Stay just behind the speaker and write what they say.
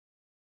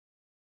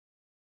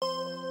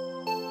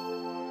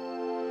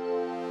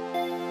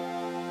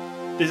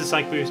This is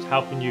PsychBoost,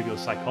 helping you with your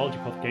psychology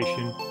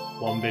qualification,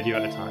 one video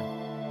at a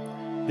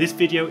time. This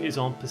video is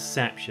on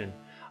perception,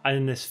 and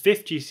in this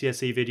 5th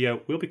GCSE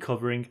video, we'll be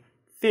covering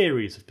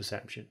theories of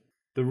perception.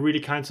 The really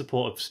kind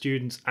support of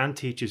students and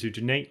teachers who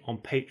donate on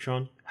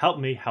Patreon help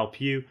me help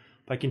you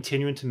by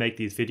continuing to make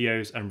these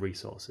videos and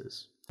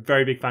resources. A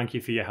very big thank you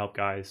for your help,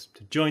 guys.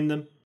 To join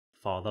them,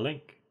 follow the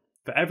link.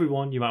 For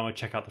everyone, you might want to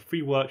check out the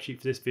free worksheet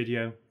for this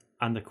video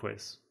and the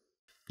quiz.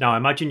 Now, I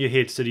imagine you're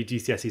here to study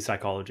GCSE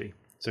psychology.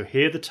 So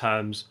here are the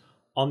terms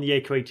on the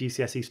AQA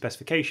GCSE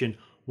specification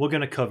we're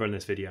going to cover in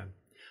this video.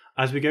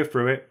 As we go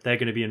through it, they're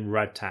going to be in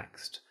red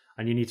text,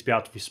 and you need to be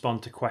able to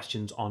respond to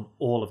questions on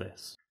all of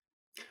this.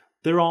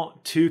 There are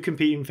two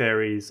competing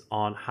theories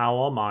on how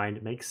our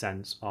mind makes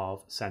sense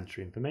of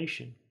sensory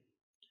information.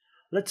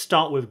 Let's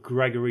start with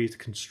Gregorys'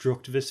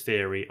 constructivist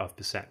theory of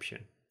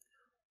perception.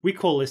 We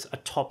call this a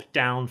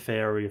top-down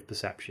theory of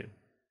perception.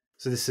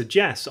 So this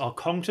suggests our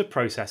cognitive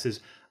processes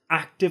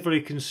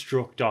actively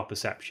construct our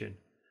perception,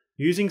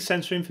 using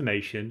sensory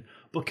information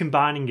but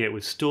combining it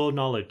with stored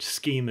knowledge,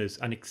 schemas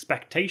and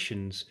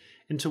expectations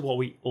into what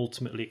we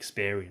ultimately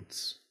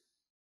experience.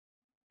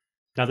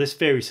 Now, this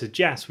theory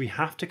suggests we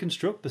have to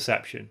construct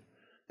perception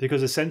because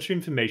the sensory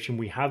information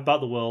we have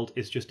about the world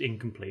is just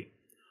incomplete.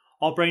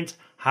 Our brains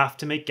have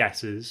to make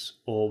guesses,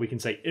 or we can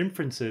say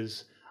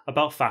inferences,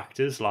 about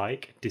factors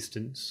like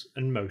distance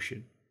and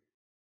motion.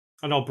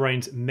 And our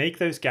brains make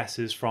those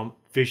guesses from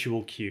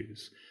visual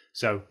cues,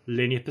 so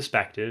linear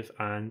perspective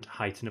and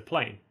height in a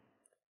plane.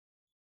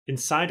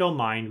 Inside our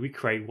mind, we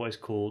create what is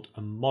called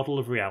a model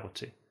of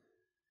reality.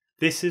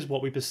 This is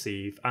what we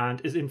perceive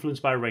and is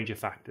influenced by a range of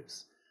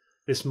factors.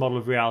 This model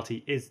of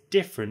reality is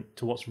different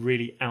to what's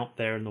really out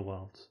there in the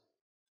world.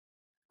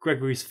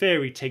 Gregorys'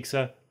 theory takes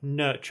a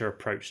nurture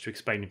approach to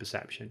explaining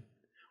perception.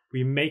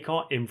 We make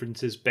our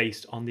inferences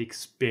based on the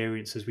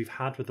experiences we've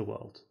had with the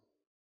world.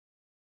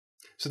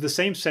 So the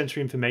same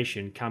sensory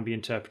information can be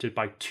interpreted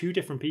by two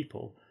different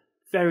people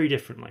very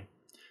differently,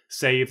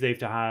 say if they've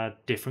had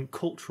different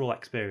cultural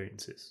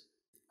experiences.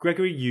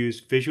 Gregory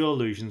used visual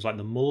illusions like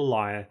the Muller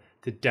liar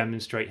to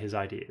demonstrate his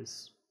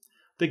ideas.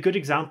 They're good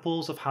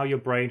examples of how your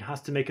brain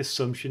has to make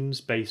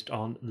assumptions based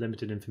on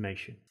limited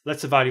information.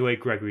 Let's evaluate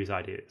Gregory's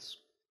ideas.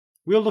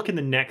 We'll look in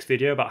the next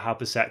video about how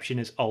perception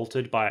is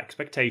altered by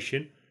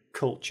expectation,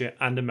 culture,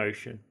 and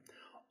emotion.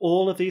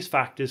 All of these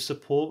factors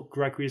support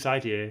Gregory's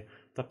idea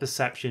that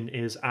perception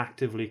is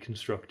actively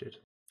constructed.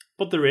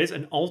 But there is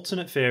an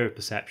alternate theory of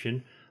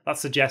perception that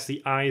suggests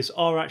the eyes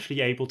are actually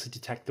able to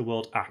detect the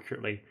world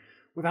accurately,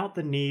 without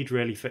the need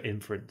really for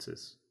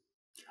inferences.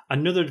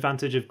 Another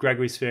advantage of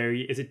Gregorys'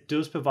 theory is it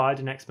does provide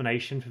an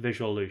explanation for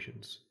visual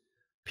illusions.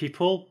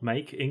 People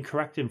make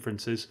incorrect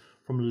inferences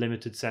from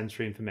limited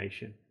sensory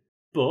information.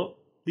 But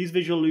these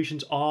visual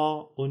illusions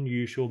are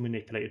unusual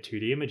manipulated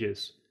 2D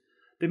images.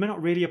 They may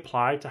not really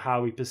apply to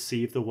how we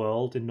perceive the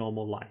world in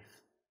normal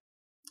life.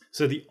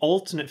 So the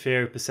alternate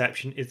theory of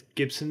perception is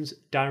Gibson's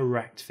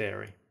direct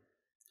theory.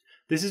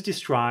 This is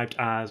described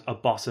as a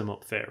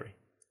bottom-up theory.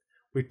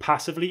 We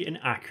passively and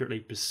accurately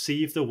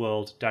perceive the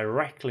world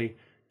directly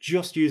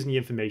just using the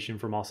information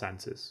from our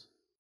senses.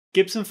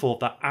 Gibson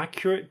thought that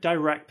accurate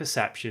direct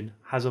perception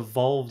has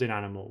evolved in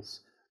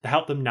animals to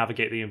help them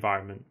navigate the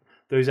environment.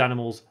 Those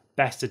animals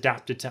best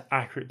adapted to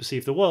accurately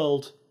perceive the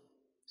world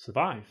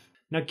survive.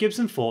 Now,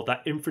 Gibson thought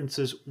that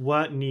inferences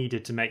weren't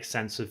needed to make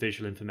sense of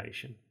visual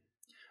information.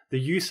 The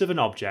use of an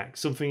object,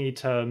 something he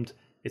termed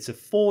its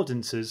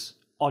affordances,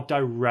 are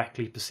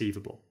directly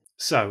perceivable.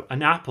 So,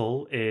 an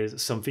apple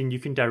is something you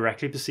can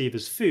directly perceive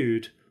as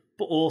food,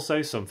 but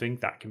also something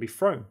that can be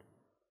thrown.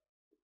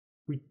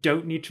 We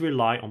don't need to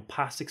rely on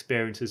past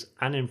experiences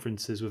and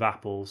inferences with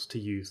apples to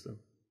use them.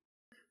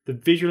 The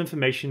visual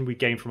information we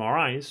gain from our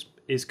eyes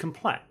is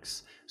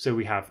complex, so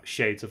we have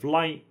shades of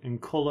light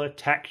and colour,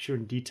 texture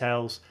and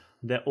details,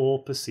 and they're all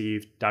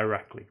perceived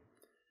directly.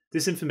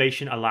 This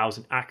information allows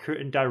an accurate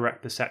and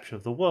direct perception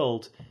of the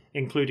world,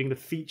 including the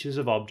features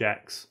of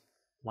objects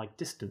like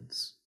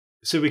distance.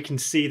 So we can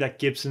see that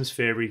Gibson's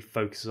theory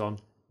focuses on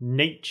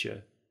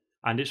nature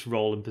and its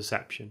role in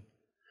perception,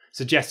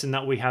 suggesting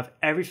that we have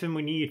everything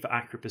we need for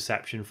accurate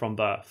perception from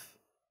birth.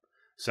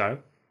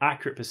 So,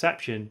 accurate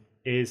perception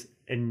is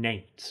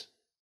innate.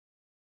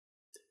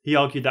 He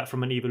argued that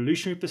from an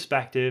evolutionary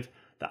perspective,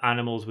 that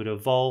animals would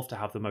evolve to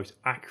have the most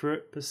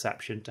accurate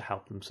perception to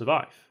help them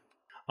survive.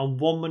 And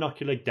one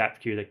monocular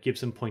depth cue that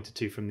Gibson pointed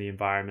to from the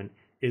environment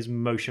is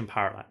motion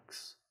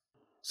parallax.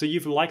 So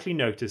you've likely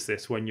noticed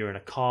this when you're in a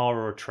car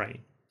or a train.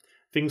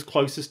 Things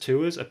closest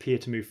to us appear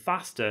to move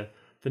faster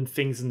than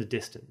things in the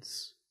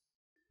distance.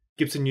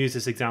 Gibson used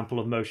this example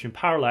of motion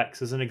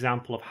parallax as an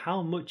example of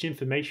how much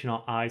information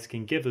our eyes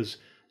can give us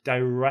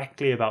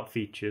directly about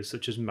features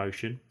such as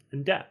motion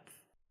and depth.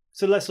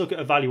 So let's look at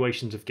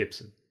evaluations of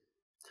Gibson.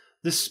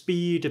 The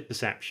speed of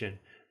perception,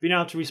 being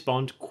able to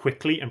respond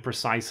quickly and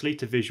precisely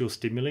to visual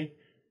stimuli,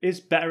 is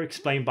better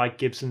explained by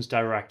Gibson's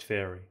direct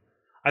theory,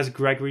 as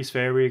Gregorys'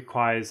 theory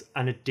requires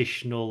an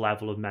additional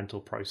level of mental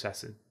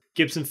processing.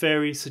 Gibson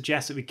theory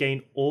suggests that we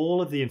gain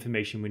all of the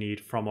information we need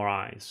from our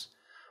eyes,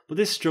 but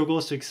this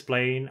struggles to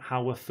explain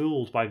how we're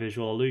fooled by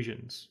visual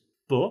illusions.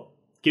 But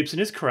Gibson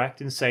is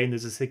correct in saying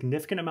there's a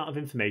significant amount of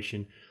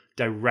information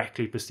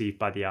directly perceived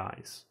by the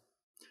eyes.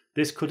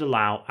 This could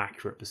allow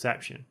accurate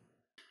perception.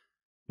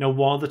 Now,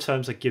 one of the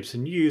terms that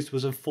Gibson used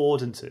was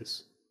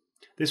affordances.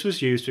 This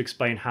was used to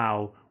explain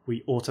how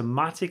we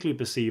automatically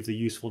perceive the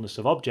usefulness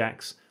of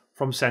objects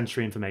from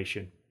sensory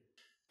information.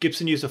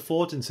 Gibson used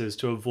affordances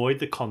to avoid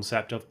the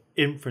concept of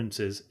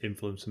inferences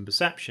influencing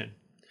perception.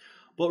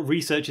 But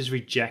researchers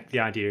reject the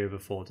idea of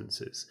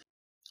affordances,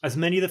 as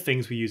many of the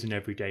things we use in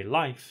everyday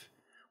life,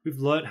 we've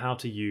learnt how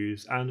to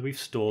use and we've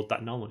stored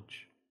that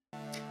knowledge.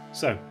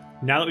 So,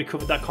 now that we've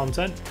covered that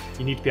content,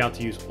 you need to be able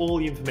to use all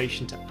the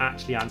information to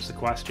actually answer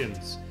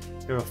questions.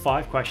 Here are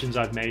 5 questions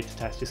I've made to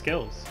test your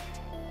skills.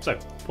 So,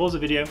 pause the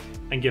video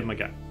and give them a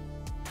go.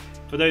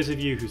 For those of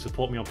you who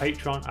support me on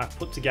Patreon, I've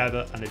put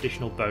together an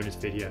additional bonus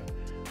video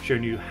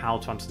showing you how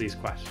to answer these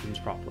questions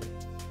properly.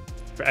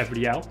 For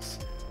everybody else,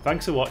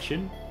 thanks for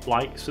watching,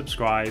 like,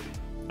 subscribe,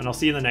 and I'll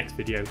see you in the next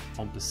video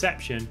on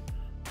perception,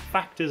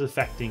 factors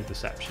affecting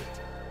perception.